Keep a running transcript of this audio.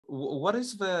what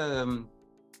is the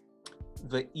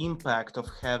impact of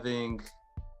having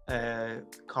a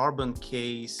carbon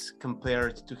case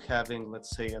compared to having,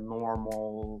 let's say, a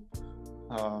normal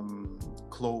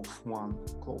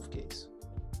cloth case?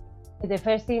 The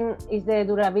first thing is the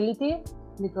durability,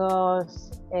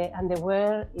 because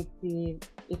underwear, if you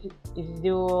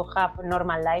have a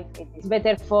normal life, it is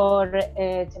better for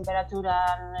temperature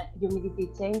and humidity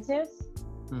changes,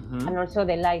 and also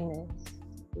the lightness.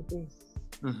 It is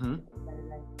very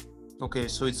light. Okay,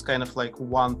 so it's kind of like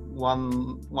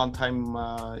one-time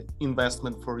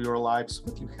investment for your life, so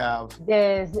that you have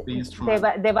the instrument.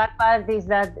 The bad part is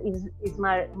that it's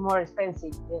more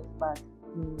expensive. Yes, but.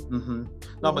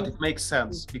 No, but it makes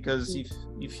sense, because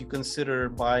if you consider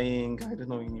buying, I don't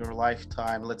know, in your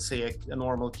lifetime, let's say a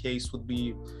normal case would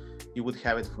be, you would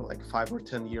have it for like 5 or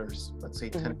 10 years, let's say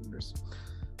 10 years.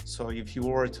 So if you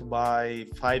were to buy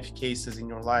 5 cases in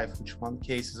your life, which one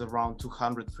case is around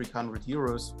 200-300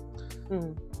 euros,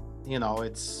 you know,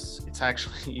 it's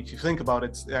actually, if you think about it,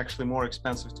 it's actually more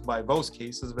expensive to buy those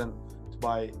cases than to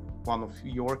buy one of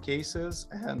your cases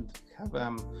and have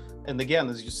them. And again,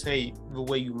 as you say, the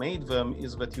way you made them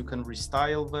is that you can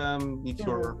restyle them. If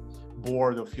you're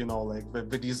bored of, you know, like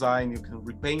the design, you can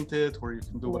repaint it, or you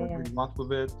can do whatever you want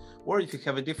with it. Or if you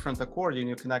have a different accordion,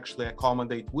 you can actually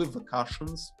accommodate with the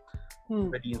cushions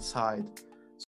already inside.